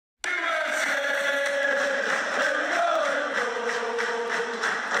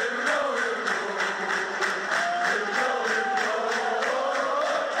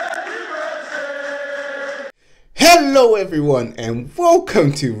Hello everyone and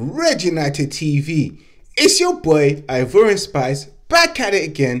welcome to Red United TV. It's your boy Ivorian Spice back at it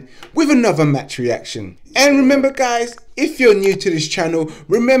again with another match reaction. And remember guys, if you're new to this channel,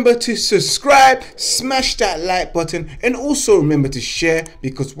 remember to subscribe, smash that like button, and also remember to share,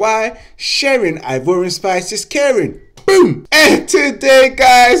 because why? Sharing Ivorian Spice is caring. Boom! And today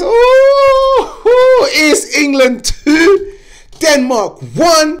guys, it's England 2. Denmark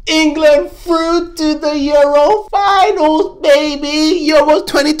 1, England through to the Euro finals, baby. Euro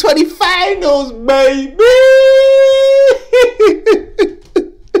 2020 finals, baby.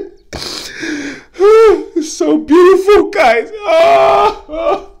 It's so beautiful, guys.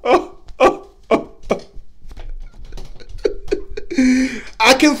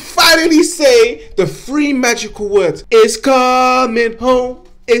 I can finally say the three magical words. It's coming home.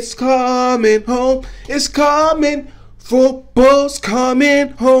 It's coming home. It's coming. Football's coming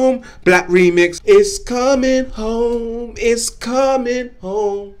home. Black remix. It's coming home. It's coming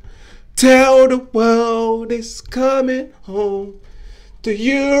home. Tell the world it's coming home. The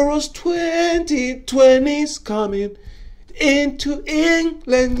Euros 2020's coming into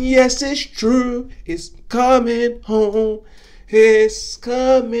England. Yes, it's true. It's coming home. It's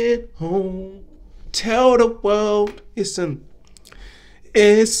coming home. Tell the world it's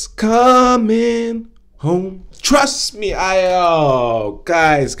coming home. Trust me,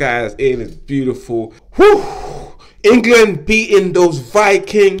 guys, it is beautiful. Whew. England beating those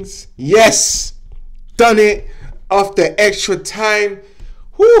Vikings. Yes, done it after extra time.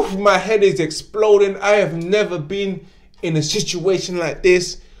 Whew, my head is exploding. I have never been in a situation like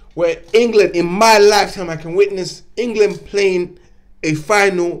this where England, in my lifetime, I can witness England playing a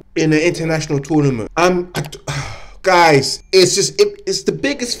final in an international tournament. Guys, it's the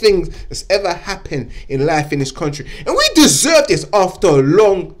biggest thing that's ever happened in life in this country, and we deserve this after a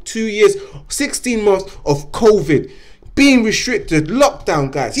long 2 years, 16 months of COVID, being restricted,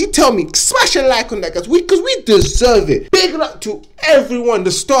 lockdown, guys. You tell me, smash a like on that, guys, because we deserve it. Big up to everyone, the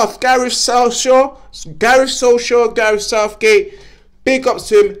staff, Gareth Southgate. Big ups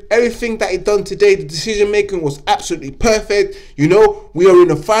to him. Everything that he done today, the decision making was absolutely perfect. You know, we are in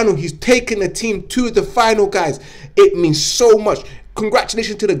the final. He's taken the team to the final, guys. It means so much.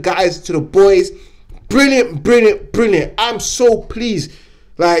 Congratulations to the guys, to the boys. Brilliant, brilliant, brilliant. I'm so pleased.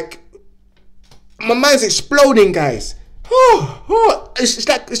 Like, my mind's exploding, guys. It's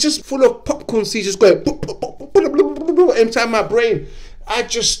just full of popcorn seeds just going inside my brain. I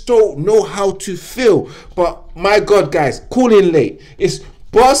just don't know how to feel. But my God, guys, call in late. It's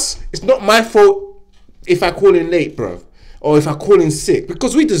not my fault if I call in late, bro, or if I call in sick,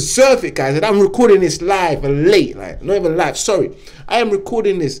 because we deserve it, guys. And I'm recording this live and late, like not even live. Sorry, I am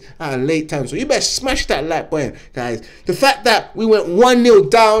recording this at a late time, so you better smash that like button, guys. The fact that we went 1-0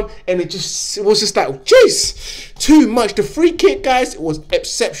 down and it was just like, jeez, too much. The free kick, guys, it was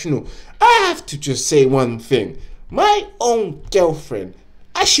exceptional. I have to just say one thing. My own girlfriend,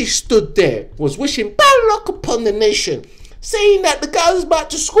 as she stood there, was wishing bad luck upon the nation, saying that the guy was about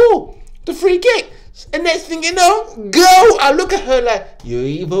to score the free kick. And next thing you know, go! I look at her like, you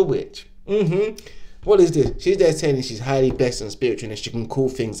evil witch. What is this? She's there saying she's highly blessed and spiritual and she can call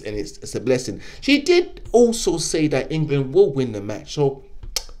things and it's a blessing. She did also say that England will win the match. So,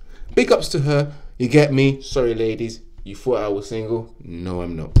 big ups to her. You get me? Sorry, ladies. You thought I was single? No,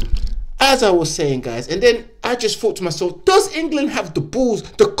 I'm not. As I was saying, guys, and then I just thought to myself, does England have the balls,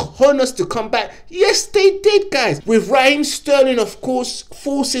 the cojones to come back? Yes, they did, guys. With Raheem Sterling, of course,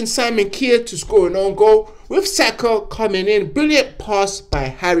 forcing Simon Kier to score an own goal. With Saka coming in, brilliant pass by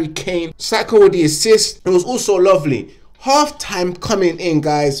Harry Kane. Saka with the assist. It was also lovely. Half time coming in,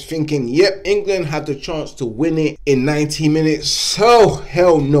 guys, thinking, yep, England had the chance to win it in 90 minutes. So,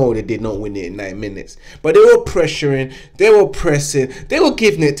 hell no, they did not win it in 9 minutes. But they were pressuring, they were pressing, they were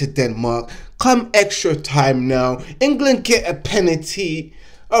giving it to Denmark. Come extra time now, England get a penalty.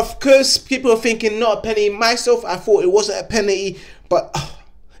 Of course, people are thinking not a penalty. Myself, I thought it wasn't a penalty, but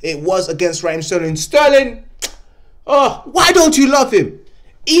it was against Raheem Sterling. Sterling, why don't you love him?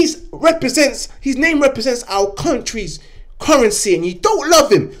 His name represents our country's currency, and you don't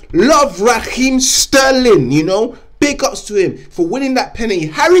love him. Love Raheem Sterling, you know. Big ups to him for winning that penalty.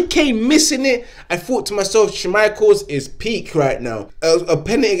 Harry Kane missing it. I thought to myself, Schmeichels is peak right now. A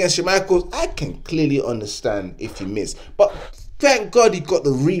penalty against Schmeichels, I can clearly understand if you miss, but thank God he got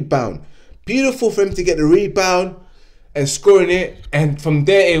the rebound. Beautiful for him to get the rebound and scoring it, and from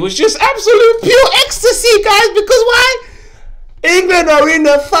there it was just absolute pure ecstasy, guys. Because why? England are in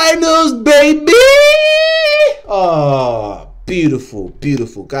the finals, baby! Oh, beautiful,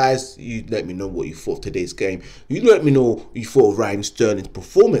 beautiful. Guys, you let me know what you thought of today's game. You let me know what you thought of Raheem Sterling's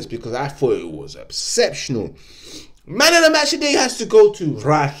performance, because I thought it was exceptional. Man of the match today has to go to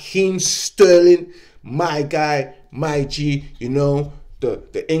Raheem Sterling, my guy, my G, you know,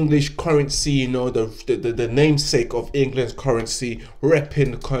 the English currency, you know, the namesake of England's currency,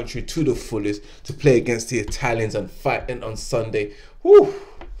 repping the country to the fullest to play against the Italians and fighting on Sunday. Whew.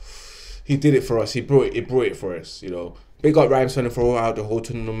 He did it for us. He brought it for us, you know. Big up Ryan Sterling for out the whole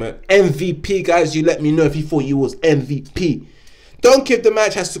tournament. MVP, guys, you let me know if you thought you was MVP. Don't give the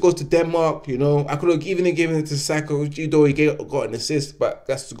match has to go to Denmark, you know. I could have even given it to Saka, you know, he got an assist, but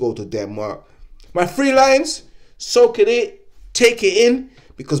that's to go to Denmark. My 3 lines, soak it in, take it in,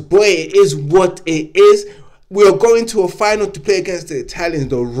 because boy, it is what it is. We are going to a final to play against the Italians,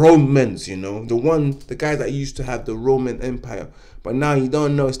 the Romans, you know, the guys that used to have the Roman Empire. But now you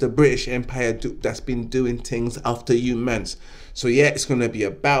don't know, it's the British Empire that's been doing things after you, mans. So yeah, it's going to be a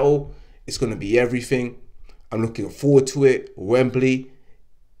battle. It's going to be everything. I'm looking forward to it. Wembley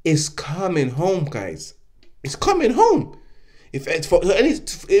is coming home, guys. It's coming home. If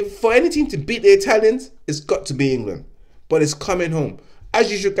for any team to beat the Italians, it's got to be England. But it's coming home.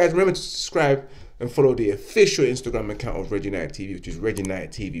 As usual, guys, remember to subscribe and follow the official Instagram account of Red United TV, which is Red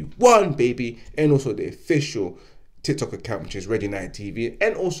United TV 1, baby. And also the official TikTok account, which is Red United TV.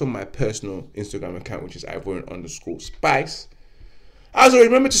 And also my personal Instagram account, which is Ivorian_Spice. As always,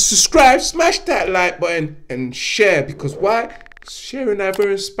 remember to subscribe, smash that like button, and share. Because why? Sharing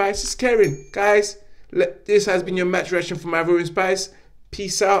Ivorian Spice is caring. Guys, this has been your match reaction from Ivorian Spice.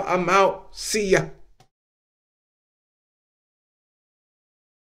 Peace out. I'm out. See ya.